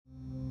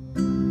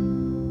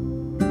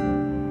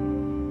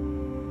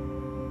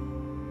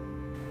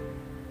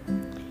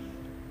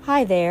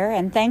Hi there,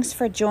 and thanks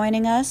for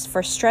joining us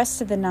for Stress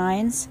to the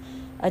Nines,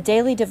 a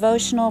daily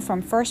devotional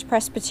from First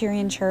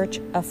Presbyterian Church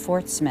of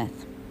Fort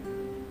Smith.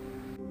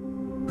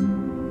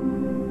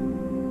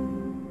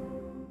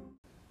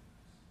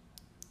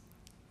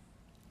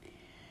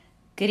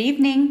 Good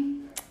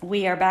evening.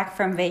 We are back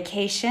from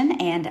vacation,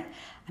 and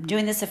I'm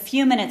doing this a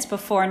few minutes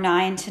before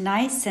 9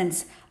 tonight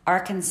since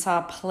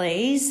Arkansas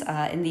plays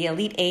in the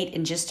Elite Eight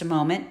in just a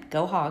moment.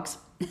 Go Hogs.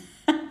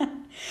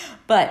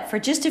 But for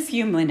just a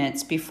few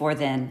minutes before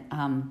then,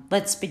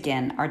 let's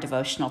begin our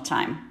devotional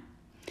time.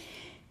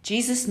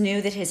 Jesus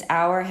knew that his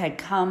hour had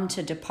come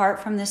to depart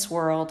from this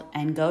world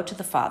and go to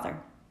the Father.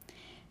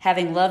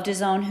 Having loved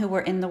his own who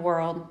were in the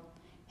world,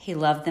 he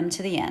loved them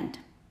to the end.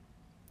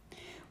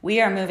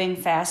 We are moving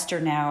faster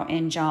now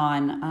in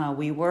John.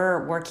 We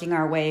were working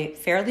our way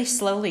fairly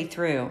slowly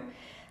through,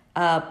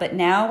 but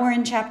now we're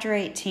in chapter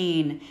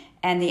 18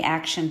 and the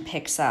action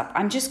picks up.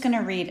 I'm just going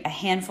to read a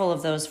handful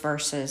of those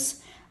verses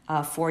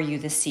for you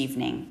this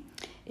evening.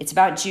 It's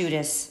about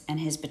Judas and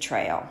his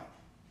betrayal.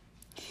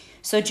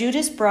 So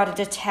Judas brought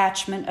a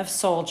detachment of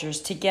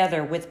soldiers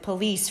together with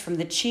police from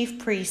the chief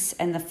priests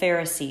and the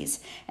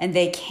Pharisees, and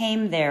they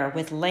came there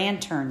with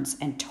lanterns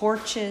and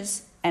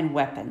torches and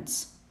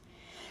weapons.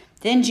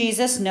 Then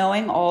Jesus,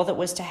 knowing all that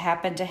was to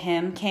happen to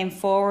him, came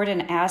forward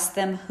and asked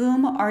them,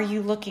 "Whom are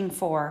you looking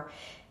for?"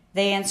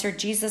 They answered,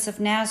 "Jesus of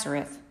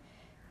Nazareth."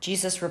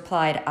 Jesus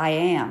replied, "I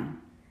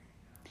am."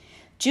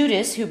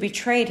 Judas, who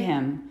betrayed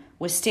him,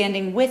 was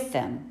standing with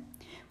them.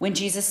 When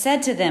Jesus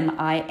said to them,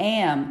 "I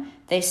am,"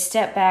 they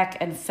stepped back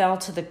and fell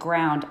to the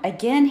ground.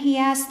 Again he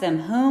asked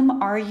them,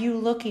 "Whom are you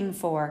looking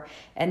for?"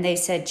 And they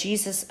said,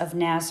 "Jesus of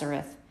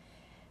Nazareth."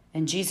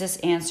 And Jesus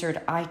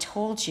answered, "I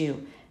told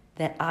you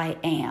that I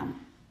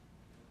am."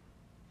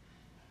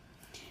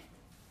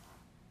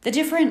 The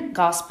different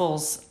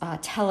Gospels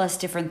tell us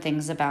different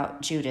things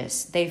about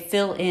Judas. They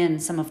fill in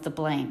some of the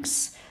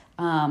blanks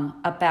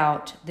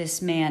about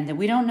this man that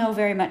we don't know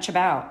very much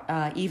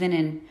about, even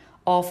in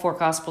all four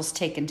Gospels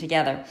taken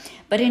together.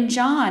 But in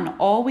John,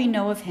 all we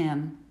know of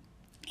him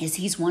is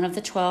he's one of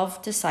the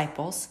 12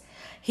 disciples.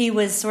 He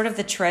was sort of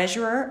the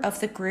treasurer of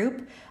the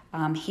group.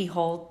 He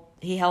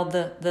held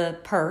the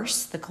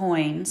purse, the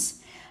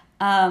coins.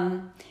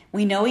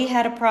 We know he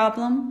had a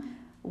problem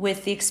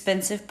with the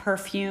expensive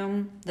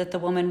perfume that the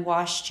woman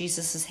washed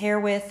Jesus' hair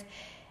with.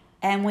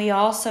 And we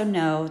also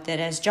know that,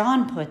 as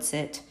John puts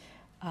it,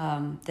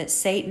 that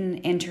Satan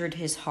entered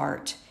his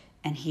heart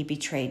and he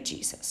betrayed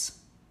Jesus.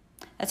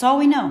 That's all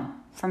we know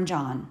from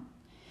John.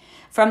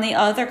 From the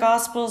other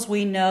Gospels,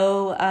 we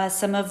know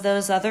some of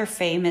those other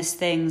famous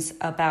things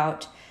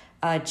about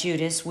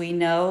Judas. We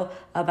know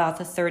about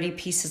the 30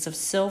 pieces of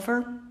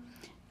silver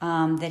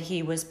that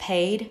he was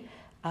paid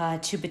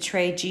to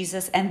betray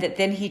Jesus, and that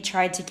then he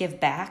tried to give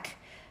back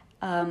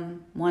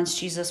once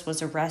Jesus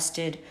was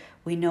arrested.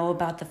 We know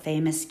about the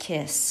famous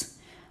kiss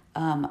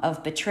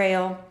of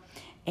betrayal.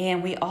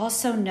 And we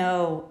also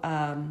know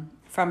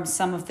from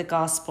some of the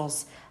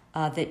Gospels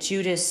that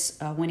Judas,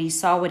 when he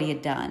saw what he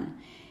had done,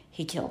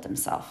 he killed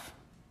himself.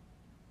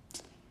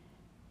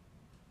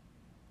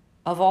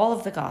 Of all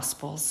of the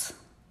Gospels,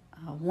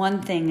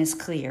 one thing is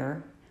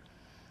clear,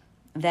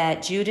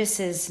 that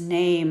Judas's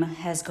name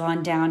has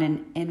gone down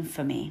in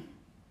infamy.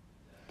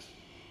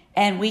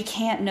 And we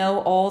can't know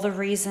all the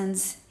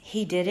reasons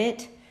he did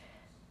it.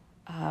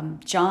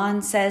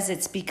 John says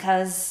it's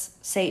because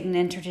Satan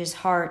entered his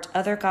heart.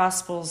 Other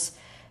Gospels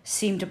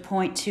seem to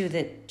point to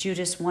that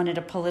Judas wanted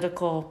a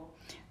political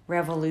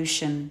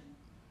revolution.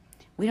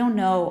 We don't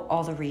know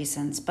all the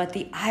reasons, but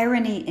the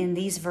irony in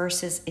these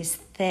verses is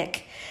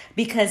thick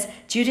because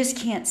Judas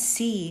can't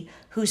see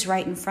who's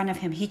right in front of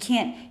him. He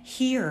can't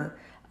hear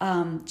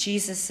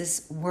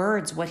Jesus'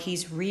 words, what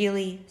he's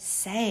really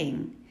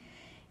saying.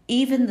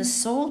 Even the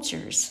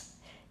soldiers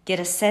get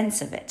a sense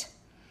of it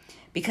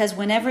because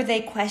whenever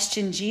they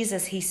question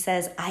Jesus, he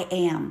says, "I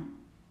am.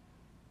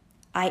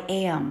 I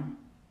am."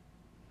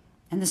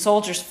 And the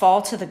soldiers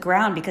fall to the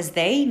ground because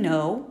they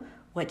know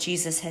what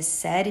Jesus has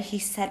said. He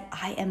said,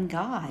 "I am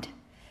God."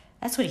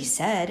 That's what he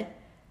said.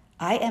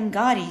 I am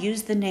God. He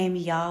used the name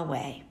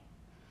Yahweh.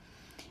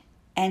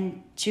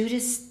 And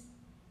Judas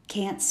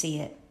can't see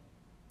it.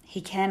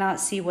 He cannot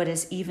see what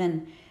is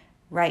even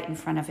right in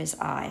front of his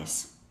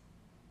eyes.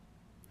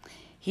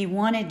 He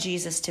wanted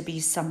Jesus to be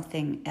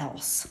something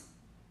else.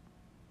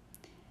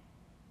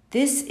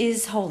 This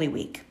is Holy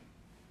Week,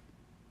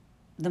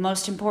 the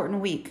most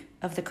important week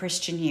of the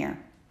Christian year.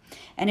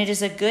 And it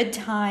is a good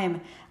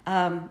time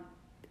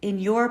in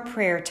your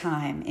prayer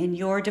time, in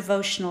your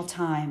devotional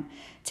time,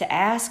 to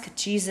ask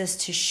Jesus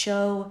to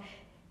show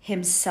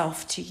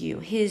himself to you,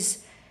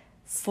 his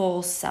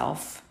full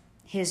self,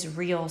 his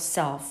real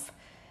self,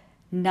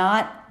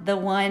 not the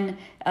one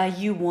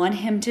you want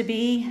him to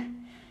be,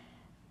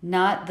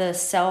 not the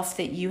self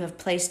that you have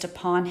placed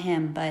upon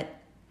him,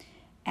 but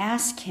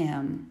ask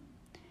him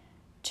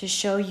to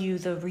show you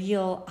the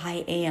real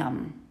I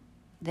am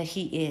that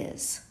he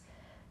is,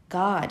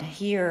 God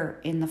here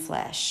in the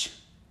flesh.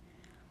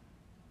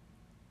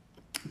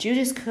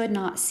 Judas could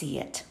not see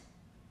it.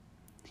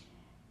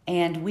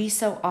 and we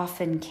so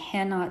often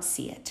cannot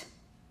see it.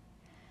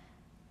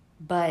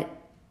 But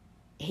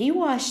he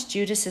washed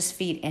Judas's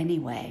feet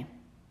anyway.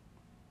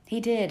 He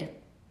did,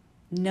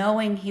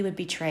 knowing he would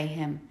betray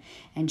him.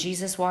 And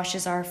Jesus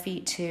washes our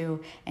feet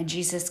too. And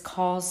Jesus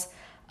calls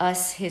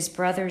us his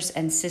brothers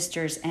and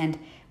sisters, and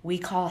we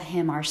call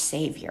him our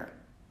Savior.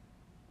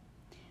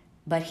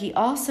 But he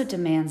also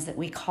demands that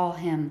we call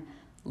him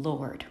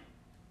Lord.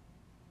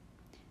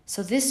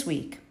 So this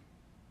week,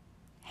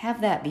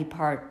 have that be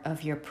part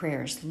of your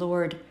prayers.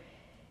 Lord,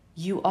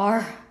 you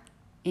are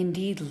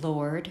indeed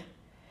Lord.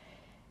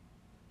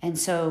 And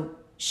so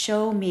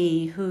show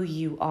me who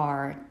you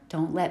are.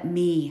 Don't let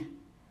me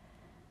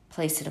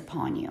place it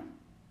upon you.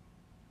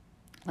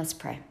 Let's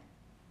pray.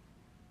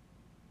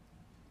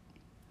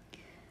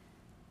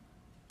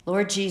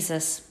 Lord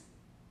Jesus,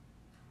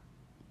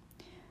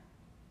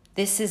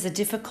 this is a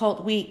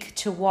difficult week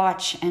to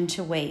watch and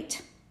to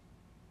wait.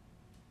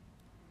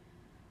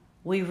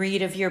 We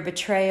read of your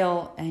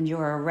betrayal and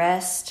your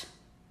arrest,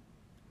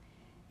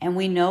 and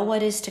we know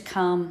what is to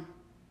come.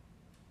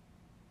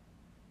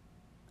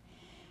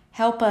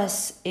 Help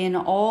us in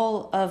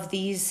all of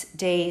these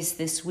days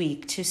this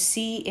week to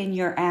see in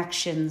your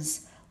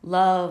actions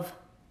love,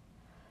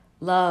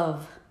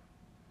 love,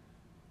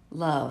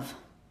 love.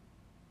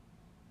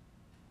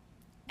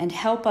 And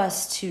help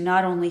us to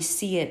not only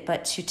see it,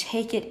 but to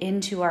take it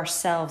into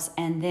ourselves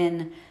and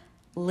then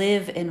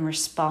live in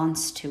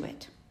response to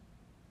it.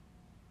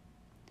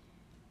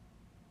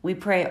 We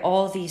pray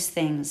all these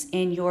things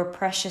in your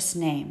precious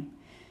name.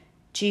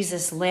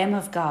 Jesus, Lamb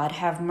of God,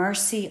 have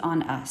mercy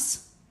on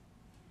us.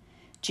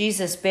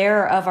 Jesus,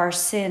 bearer of our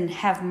sin,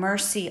 have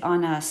mercy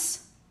on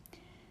us.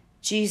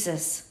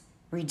 Jesus,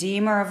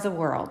 Redeemer of the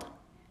world,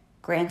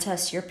 grant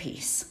us your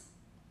peace.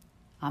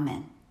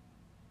 Amen.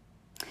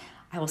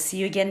 I will see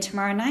you again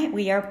tomorrow night.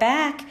 We are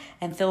back,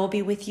 and Phil will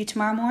be with you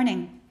tomorrow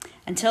morning.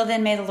 Until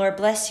then, may the Lord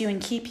bless you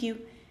and keep you.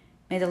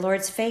 May the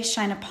Lord's face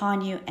shine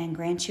upon you and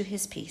grant you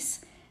his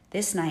peace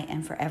this night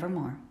and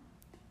forevermore.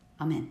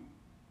 Amen.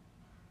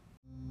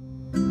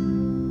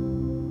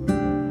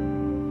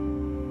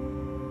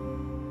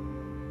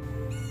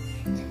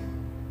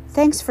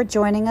 Thanks for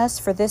joining us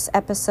for this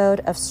episode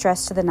of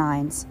Stress to the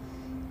Nines.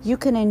 You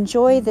can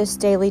enjoy this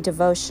daily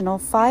devotional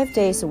 5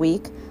 days a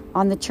week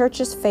on the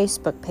church's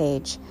Facebook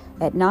page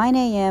at 9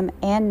 a.m.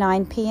 and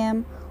 9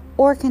 p.m.,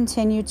 or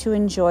continue to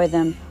enjoy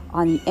them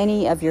on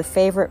any of your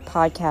favorite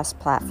podcast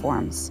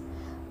platforms.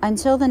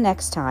 Until the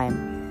next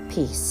time,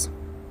 peace.